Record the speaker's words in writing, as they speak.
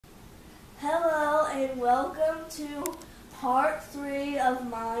and welcome to part 3 of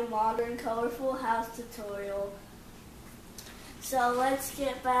my modern colorful house tutorial. So let's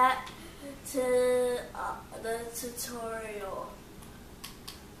get back to the tutorial.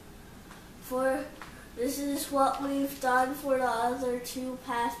 This is what we've done for the other 2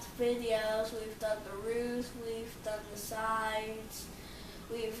 past videos. We've done the roof, we've done the sides,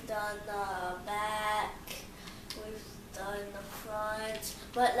 we've done the back, we've done the front,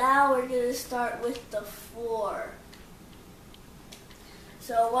 but now we're going to start with the floor.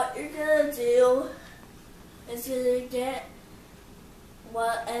 So what you're going to do is going to get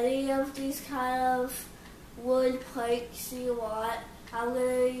any of these kind of wood planks you want. I'm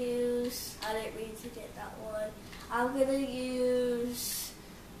going to use, I didn't mean to get that one. I'm going to use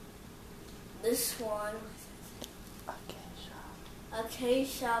this one.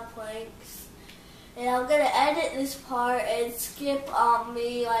 Acacia planks. And I'm going to edit this part and skip on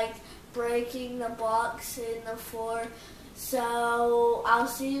me like breaking the blocks in the floor. So I'll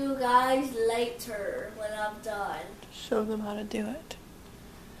see you guys later when I'm done. Show them how to do it.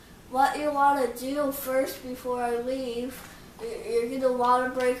 What you want to do first before I leave, you're going to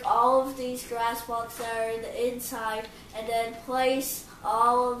want to break all of these grass blocks that are in the inside and then place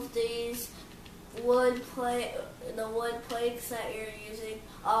all of these wood planks that you're using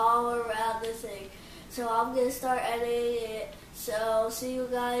all around the thing. So I'm going to start editing it. So see you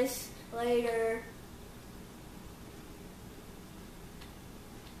guys later.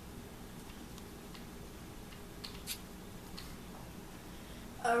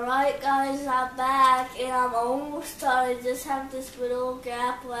 Alright guys, I'm back and I'm almost done. I just have this little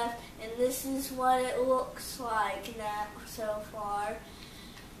gap left and this is what it looks like now so far.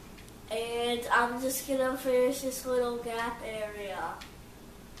 And I'm just going to finish this little gap area.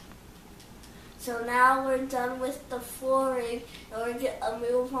 So now we're done with the flooring and we're going to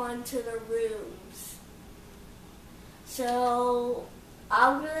move on to the rooms. So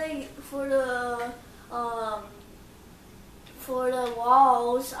I'm going to, for the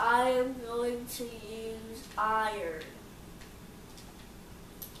walls, I am going to use iron.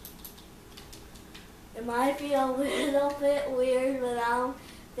 It might be a little bit weird, but I'm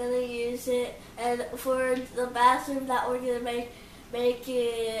going to use it. And for the bathroom that we're going to make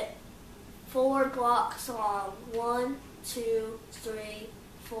it 4 blocks long. 1, 2, 3,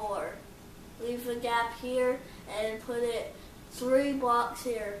 4. Leave a gap here and put it 3 blocks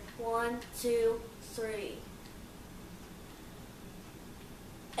here. 1, 2, 3.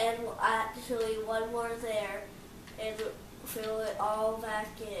 And actually 1 more there, and fill it all back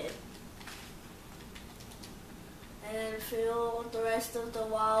in. And then fill the rest of the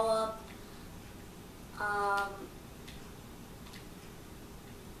wall up.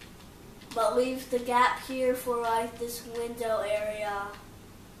 But leave the gap here for like this window area.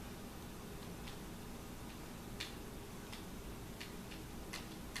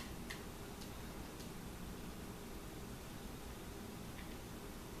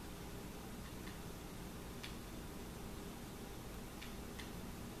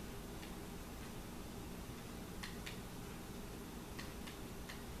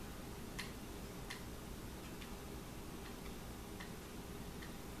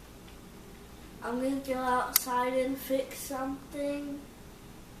 I'm going to go outside and fix something.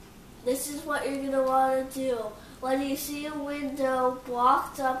 This is what you're going to want to do. When you see a window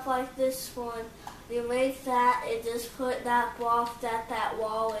blocked up like this one, you make that and just put that block that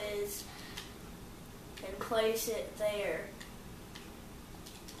wall is and place it there.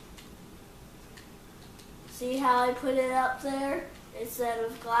 See how I put it up there instead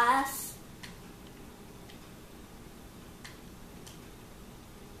of glass?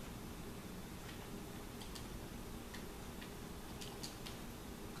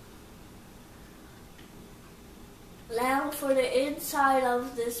 Now for the inside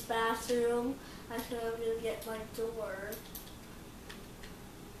of this bathroom, I think I'm going to get my door.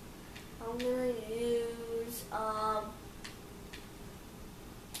 I'm going to use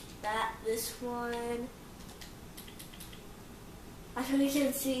this one. I think you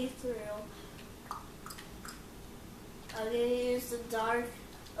can see through. I'm going to use the dark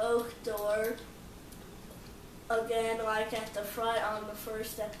oak door. Again, like at the front on the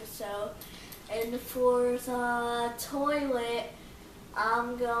first episode. And for the toilet,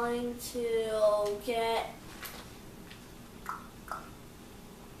 I'm going to get,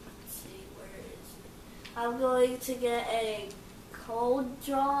 let's see, where is it? I'm going to get a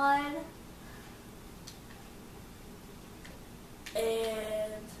cauldron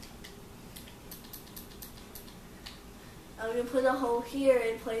and I'm going to put a hole here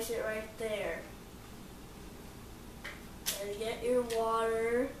and place it right there. And get your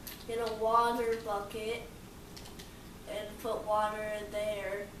water. get a water bucket and put water in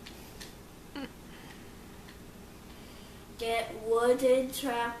there. Get wooden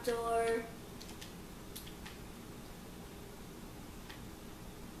trapdoor.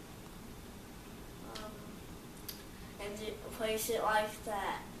 And place it like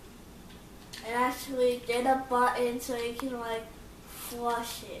that. And actually get a button so you can like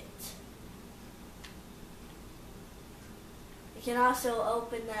flush it. You can also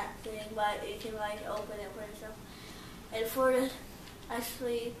open that thing, but you can like open it for yourself. And for the,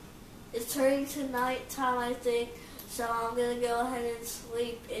 actually, it's turning to nighttime, I think, so I'm gonna go ahead and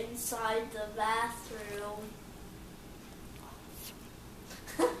sleep inside the bathroom.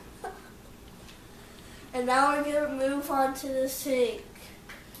 And now we're gonna move on to the sink.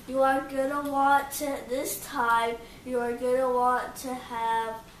 You are gonna want to, this time, you are gonna want to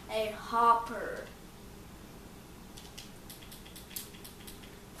have a hopper.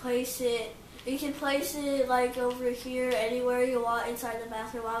 Place it, you can place it like over here, anywhere you want inside the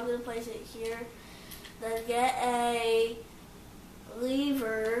bathroom. I'm gonna place it here. Then get a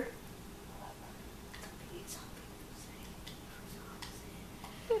lever.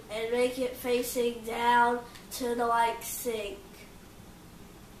 And make it facing down to the like sink.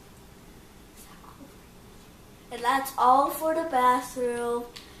 And that's all for the bathroom.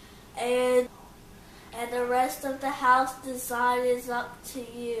 And the rest of the house design is up to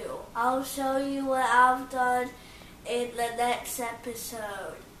you. I'll show you what I've done in the next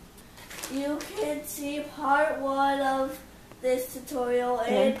episode. You can see part 1 of this tutorial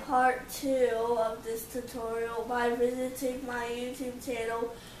and part 2 of this tutorial by visiting my YouTube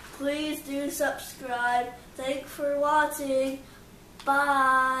channel. Please do subscribe. Thanks for watching.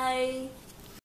 Bye.